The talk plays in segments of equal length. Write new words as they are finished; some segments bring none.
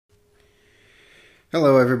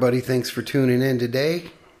Hello, everybody. Thanks for tuning in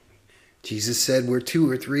today. Jesus said where two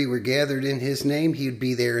or three were gathered in his name, he would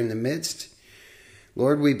be there in the midst.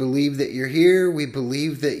 Lord, we believe that you're here. We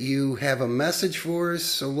believe that you have a message for us.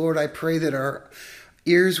 So, Lord, I pray that our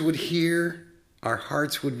ears would hear, our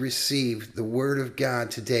hearts would receive the word of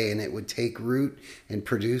God today, and it would take root and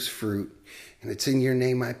produce fruit. And it's in your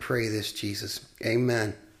name I pray this, Jesus.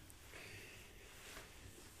 Amen.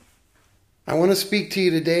 I want to speak to you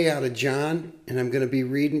today out of John, and I'm going to be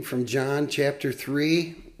reading from John chapter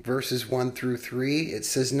 3, verses 1 through 3. It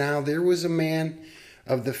says, "Now there was a man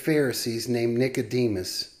of the Pharisees named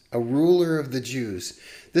Nicodemus, a ruler of the Jews.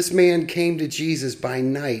 This man came to Jesus by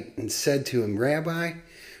night and said to him, 'Rabbi,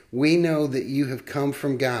 we know that you have come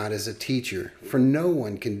from God as a teacher, for no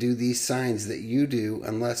one can do these signs that you do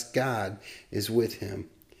unless God is with him.'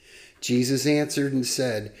 Jesus answered and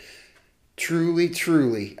said, 'Truly,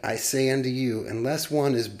 truly, I say unto you, unless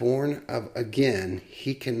one is born of again,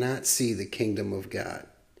 he cannot see the kingdom of God.'"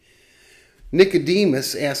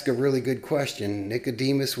 Nicodemus asked a really good question.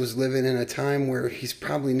 Nicodemus was living in a time where he's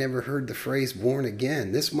probably never heard the phrase born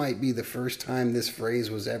again. This might be the first time this phrase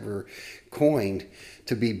was ever coined,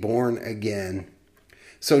 to be born again.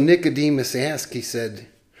 So Nicodemus asked, he said,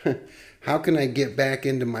 "How can I get back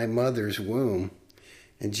into my mother's womb?"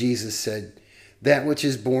 And Jesus said, "That which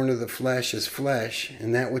is born of the flesh is flesh,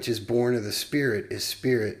 and that which is born of the Spirit is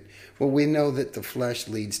spirit. Well, we know that the flesh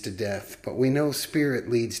leads to death, but we know spirit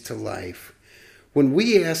leads to life." When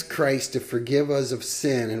we ask Christ to forgive us of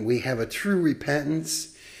sin and we have a true repentance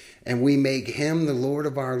and we make him the Lord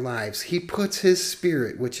of our lives, he puts his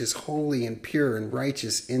Spirit, which is holy and pure and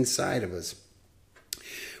righteous, inside of us.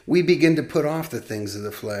 We begin to put off the things of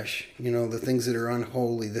the flesh, the things that are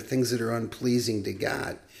unholy, the things that are unpleasing to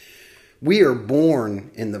God. We are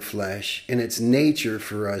born in the flesh, and it's nature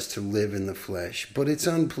for us to live in the flesh, but it's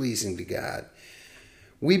unpleasing to God.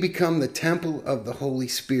 We become the temple of the Holy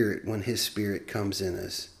Spirit when his Spirit comes in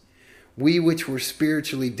us. We which were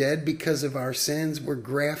spiritually dead because of our sins were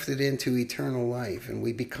grafted into eternal life, and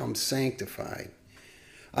we become sanctified.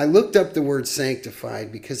 I looked up the word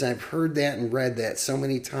sanctified because I've heard that and read that so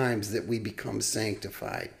many times that we become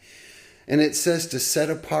sanctified. And it says to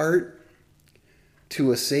set apart,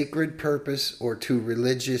 to a sacred purpose, or to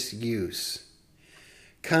religious use.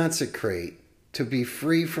 Consecrate, to be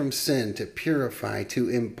free from sin, to purify, to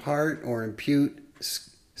impart or impute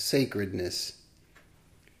sacredness.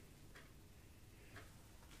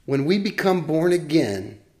 When we become born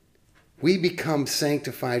again, we become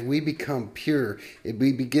sanctified, we become pure.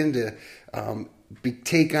 We begin to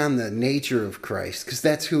take on the nature of Christ, because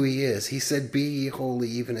that's who he is. He said, "Be ye holy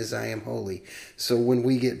even as I am holy." So when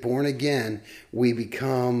we get born again, we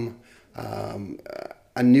become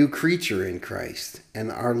a new creature in Christ,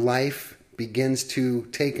 and our life begins to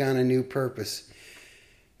take on a new purpose.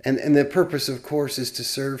 And the purpose, of course, is to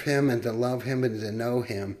serve him and to love him and to know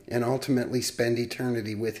him and ultimately spend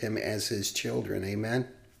eternity with him as his children. Amen?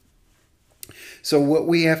 So what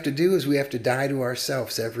we have to do is we have to die to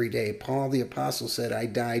ourselves every day. Paul the Apostle said, "I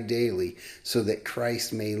die daily so that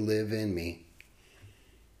Christ may live in me."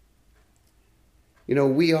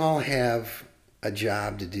 We all have a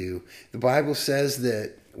job to do. The Bible says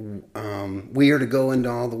that we are to go into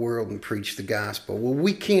all the world and preach the gospel. Well,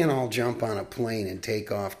 we can't all jump on a plane and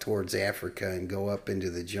take off towards Africa and go up into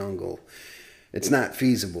the jungle. It's not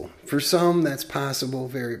feasible. For some, that's possible,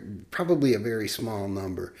 probably a very small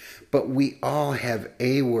number. But we all have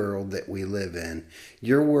a world that we live in.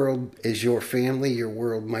 Your world is your family. Your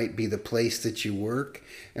world might be the place that you work.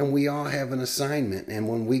 And we all have an assignment. And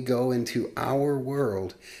when we go into our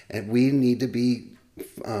world, and we need to be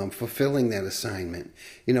fulfilling that assignment.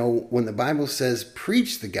 When the Bible says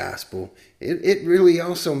preach the gospel, it really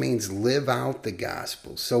also means live out the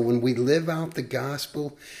gospel. So when we live out the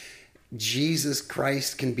gospel, Jesus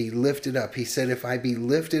Christ can be lifted up. He said, "If I be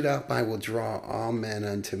lifted up, I will draw all men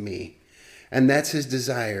unto me." And that's his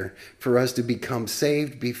desire, for us to become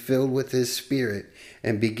saved, be filled with his Spirit,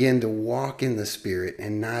 and begin to walk in the Spirit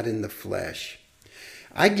and not in the flesh.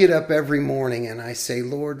 I get up every morning and I say,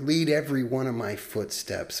 "Lord, lead every one of my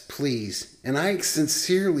footsteps, please." And I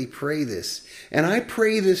sincerely pray this. And I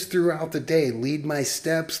pray this throughout the day. Lead my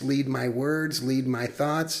steps, lead my words, lead my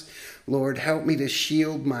thoughts. Lord, help me to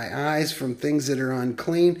shield my eyes from things that are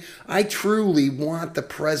unclean. I truly want the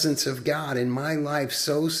presence of God in my life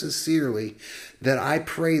so sincerely that I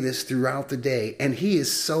pray this throughout the day. And he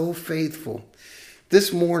is so faithful.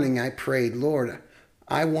 This morning I prayed, "Lord,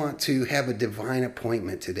 I want to have a divine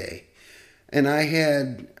appointment today." And I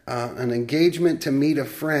had an engagement to meet a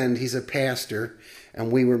friend. He's a pastor.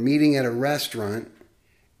 And we were meeting at a restaurant.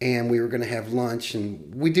 and we were going to have lunch.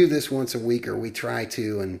 And we do this once a week, or we try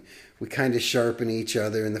to, and we kind of sharpen each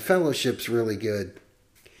other, and the fellowship's really good.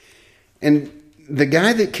 And the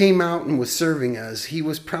guy that came out and was serving us, he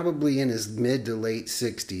was probably in his mid to late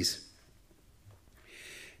 60s.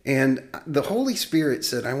 And the Holy Spirit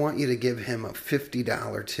said, I want you to give him a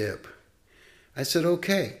 $50 tip. I said,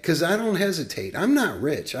 okay, because I don't hesitate. I'm not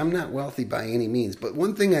rich. I'm not wealthy by any means. But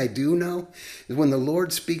one thing I do know is when the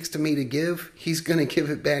Lord speaks to me to give, he's going to give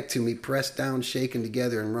it back to me, pressed down, shaken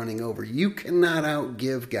together, and running over. You cannot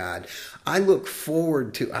outgive God. I look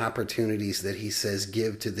forward to opportunities that he says,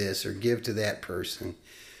 give to this or give to that person.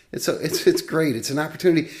 It's great. It's an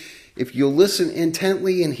opportunity. If you'll listen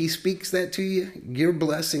intently and he speaks that to you, your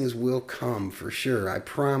blessings will come for sure. I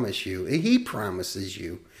promise you. He promises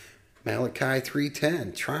you. Malachi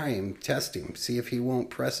 3:10, try him, test him, see if he won't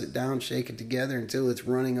press it down, shake it together until it's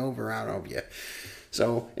running over out of you.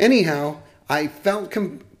 So anyhow, I felt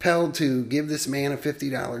compelled to give this man a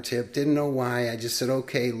 $50 tip. Didn't know why. I just said,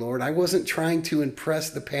 okay, Lord. I wasn't trying to impress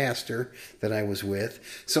the pastor that I was with,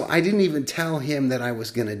 so I didn't even tell him that I was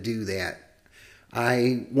going to do that.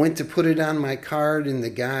 I went to put it on my card, and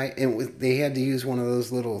they had to use one of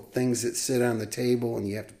those little things that sit on the table, and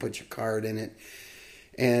you have to put your card in it.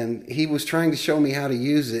 And he was trying to show me how to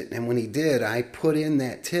use it. And when he did, I put in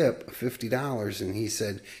that tip of $50. And he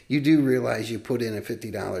said, you do realize you put in a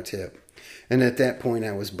 $50 tip. And at that point,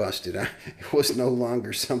 I was busted. It was no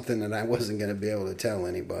longer something that I wasn't going to be able to tell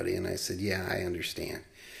anybody. And I said, yeah, I understand.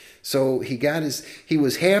 So he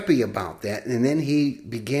was happy about that. And then he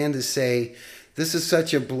began to say, this is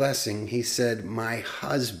such a blessing. He said, my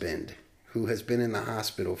husband, who has been in the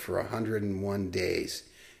hospital for 101 days,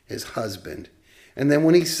 his husband. And then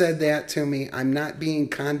when he said that to me, I'm not being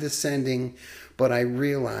condescending, but I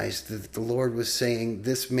realized that the Lord was saying,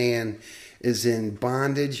 this man is in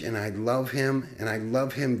bondage, and I love him, and I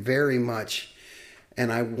love him very much,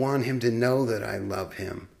 and I want him to know that I love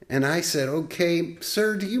him. And I said, okay,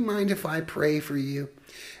 sir, do you mind if I pray for you?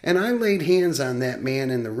 And I laid hands on that man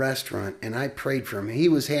in the restaurant, and I prayed for him. He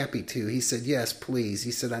was happy too. He said, yes, please.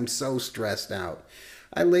 He said, I'm so stressed out.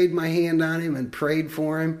 I laid my hand on him and prayed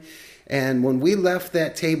for him. And when we left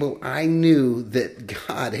that table, I knew that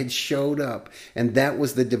God had showed up, and that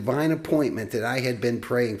was the divine appointment that I had been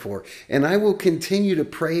praying for. And I will continue to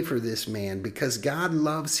pray for this man because God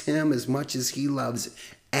loves him as much as he loves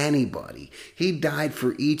anybody. He died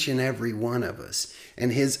for each and every one of us.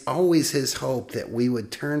 And always his hope that we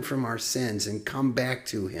would turn from our sins and come back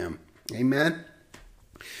to him. Amen?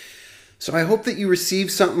 So I hope that you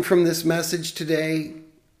received something from this message today.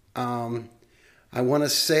 I want to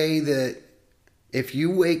say that if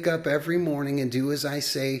you wake up every morning and do as I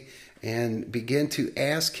say and begin to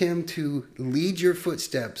ask him to lead your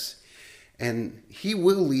footsteps, and he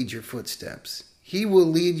will lead your footsteps. He will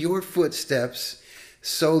lead your footsteps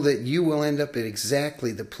so that you will end up at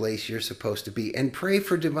exactly the place you're supposed to be. And pray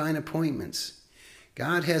for divine appointments.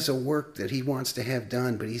 God has a work that he wants to have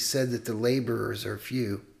done, but he said that the laborers are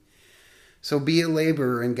few. So be a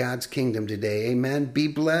laborer in God's kingdom today. Amen. Be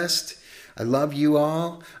blessed. I love you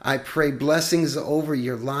all. I pray blessings over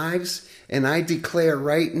your lives. And I declare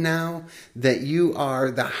right now that you are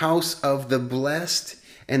the house of the blessed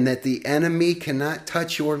and that the enemy cannot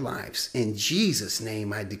touch your lives. In Jesus'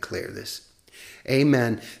 name, I declare this.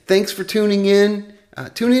 Amen. Thanks for tuning in.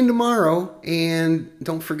 Tune in tomorrow and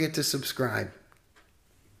don't forget to subscribe.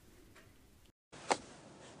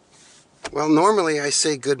 Well, normally I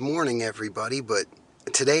say good morning, everybody, but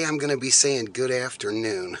today I'm going to be saying good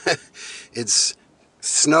afternoon. It's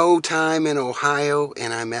snow time in Ohio,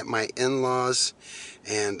 and I'm at my in-laws,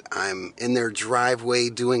 and I'm in their driveway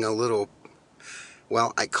doing a little,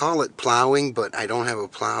 well, I call it plowing, but I don't have a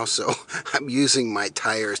plow, so I'm using my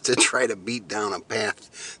tires to try to beat down a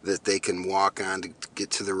path that they can walk on to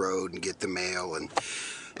get to the road and get the mail. And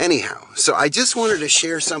anyhow, so I just wanted to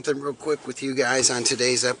share something real quick with you guys on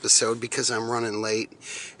today's episode because I'm running late,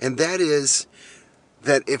 and that is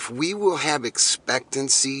that if we will have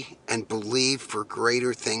expectancy and believe for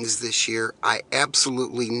greater things this year, I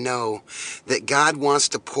absolutely know that God wants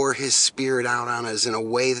to pour his Spirit out on us in a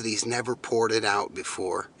way that he's never poured it out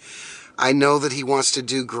before. I know that he wants to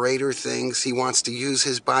do greater things. He wants to use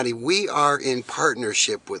his body. We are in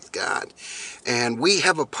partnership with God, and we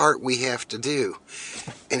have a part we have to do.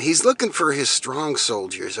 And he's looking for his strong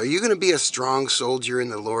soldiers. Are you going to be a strong soldier in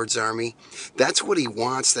the Lord's army? That's what he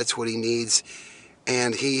wants. That's what he needs.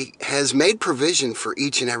 And he has made provision for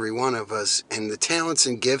each and every one of us, and the talents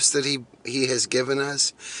and gifts that he has given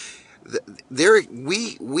us.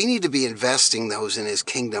 we need to be investing those in his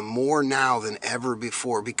kingdom more now than ever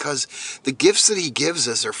before, because the gifts that he gives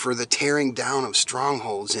us are for the tearing down of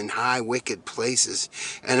strongholds in high wicked places.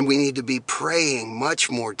 And we need to be praying much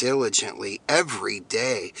more diligently every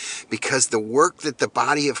day, because the work that the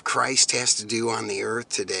body of Christ has to do on the earth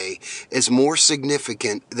today is more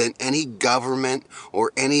significant than any government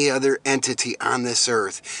or any other entity on this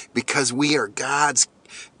earth, because we are God's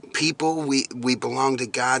people. We belong to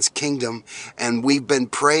God's kingdom, and we've been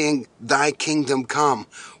praying, thy kingdom come.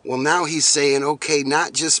 Well, now he's saying, okay,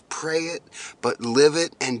 not just pray it, but live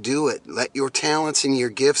it and do it. Let your talents and your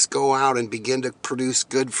gifts go out and begin to produce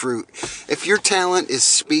good fruit. If your talent is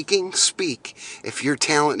speaking, speak. If your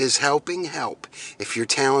talent is helping, help. If your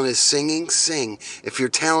talent is singing, sing. If your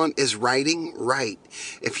talent is writing, write.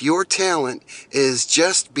 If your talent is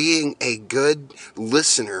just being a good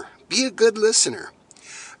listener, be a good listener.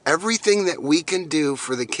 Everything that we can do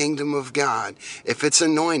for the kingdom of God, if it's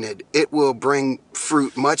anointed, it will bring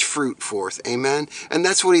fruit, much fruit forth. Amen? And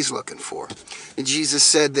that's what he's looking for. And Jesus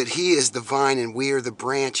said that he is the vine and we are the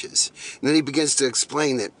branches. And then he begins to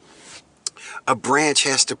explain that a branch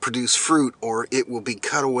has to produce fruit or it will be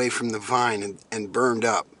cut away from the vine and burned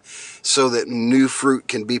up, so that new fruit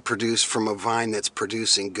can be produced from a vine that's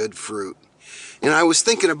producing good fruit. And I was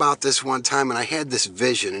thinking about this one time, and I had this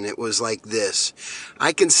vision, and it was like this.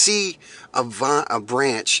 I can see a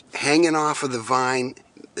branch hanging off of the vine,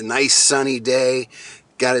 a nice sunny day,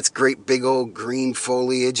 got its great big old green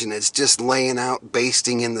foliage, and it's just laying out,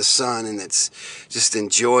 basting in the sun, and it's just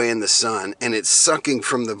enjoying the sun, and it's sucking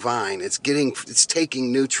from the vine. It's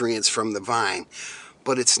taking nutrients from the vine,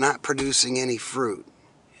 but it's not producing any fruit.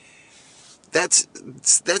 That's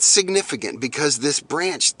significant, because this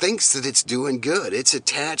branch thinks that it's doing good. It's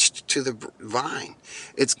attached to the vine.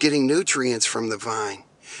 It's getting nutrients from the vine.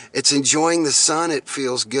 It's enjoying the sun. It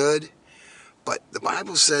feels good. But the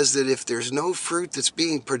Bible says that if there's no fruit that's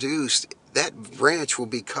being produced, that branch will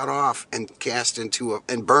be cut off and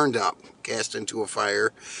burned up, cast into a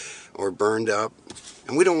fire or burned up.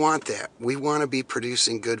 And we don't want that. We want to be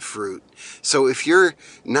producing good fruit. So if you're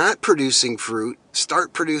not producing fruit,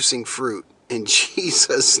 start producing fruit. In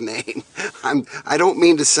Jesus' name. I don't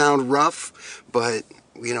mean to sound rough, but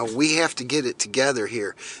we have to get it together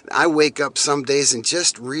here. I wake up some days and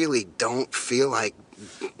just really don't feel like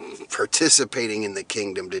participating in the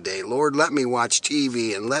kingdom today. Lord, let me watch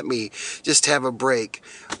TV and let me just have a break.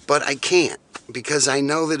 But I can't, because I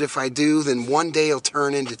know that if I do, then one day will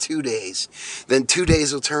turn into 2 days. Then 2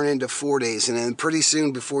 days will turn into 4 days. And then pretty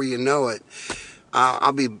soon, before you know it,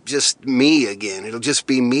 I'll be just me again. It'll just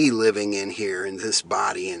be me living in here in this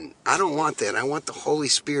body. And I don't want that. I want the Holy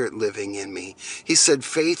Spirit living in me. He said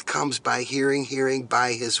faith comes by hearing, hearing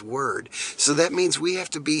by his word. So that means we have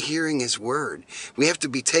to be hearing his word. We have to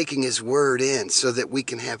be taking his word in so that we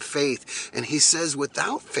can have faith. And he says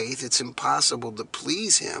without faith, it's impossible to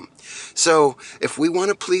please him. So if we want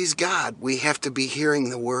to please God, we have to be hearing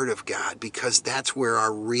the word of God, because that's where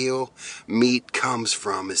our real meat comes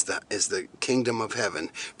from, is the kingdom of heaven,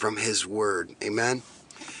 from his word. Amen.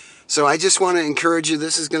 So I just want to encourage you.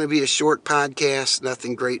 This is going to be a short podcast,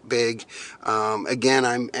 nothing great big. Again,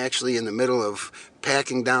 I'm actually in the middle of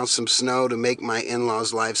packing down some snow to make my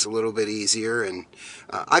in-laws' lives a little bit easier, and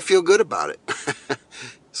I feel good about it.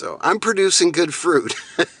 So I'm producing good fruit.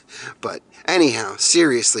 But anyhow,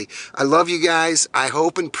 seriously, I love you guys. I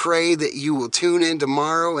hope and pray that you will tune in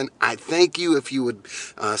tomorrow, and I thank you if you would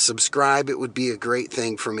subscribe. It would be a great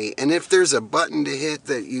thing for me. And if there's a button to hit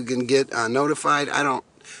that you can get notified, I don't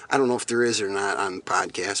know if there is or not on the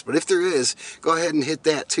podcast, but if there is, go ahead and hit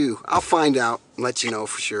that too. I'll find out and let you know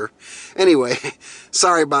for sure. Anyway,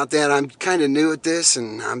 sorry about that. I'm kind of new at this,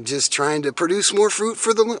 and I'm just trying to produce more fruit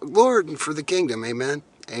for the Lord and for the kingdom. Amen.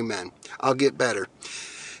 Amen. I'll get better,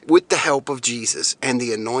 with the help of Jesus and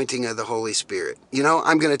the anointing of the Holy Spirit.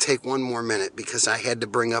 I'm going to take one more minute, because I had to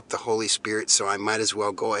bring up the Holy Spirit, so I might as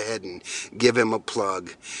well go ahead and give him a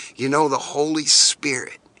plug. The Holy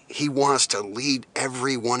Spirit, he wants to lead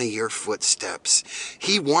every one of your footsteps.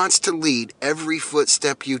 He wants to lead every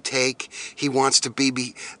footstep you take. He wants to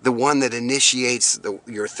be the one that initiates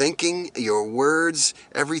your thinking, your words,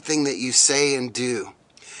 everything that you say and do.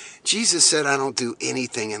 Jesus said, I don't do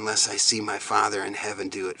anything unless I see my Father in heaven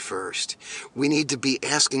do it first. We need to be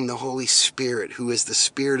asking the Holy Spirit, who is the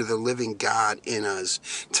Spirit of the living God in us,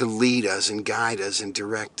 to lead us and guide us and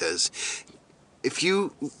direct us. If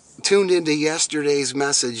you tuned into yesterday's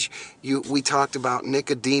message, we talked about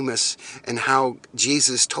Nicodemus and how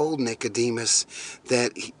Jesus told Nicodemus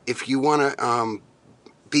that if you want to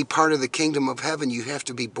be part of the kingdom of heaven, you have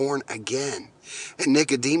to be born again. And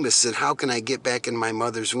Nicodemus said, how can I get back in my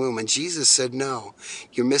mother's womb? And Jesus said, no,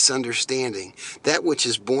 you're misunderstanding. That which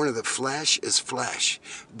is born of the flesh is flesh.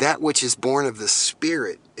 That which is born of the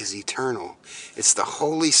Spirit is eternal. It's the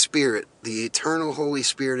Holy Spirit, the eternal Holy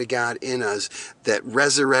Spirit of God in us that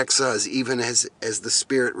resurrects us, even as the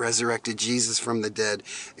Spirit resurrected Jesus from the dead,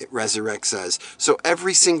 it resurrects us. So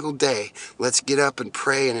every single day, let's get up and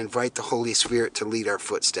pray and invite the Holy Spirit to lead our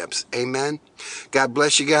footsteps. Amen. God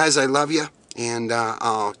bless you guys. I love you. And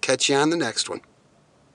I'll catch you on the next one.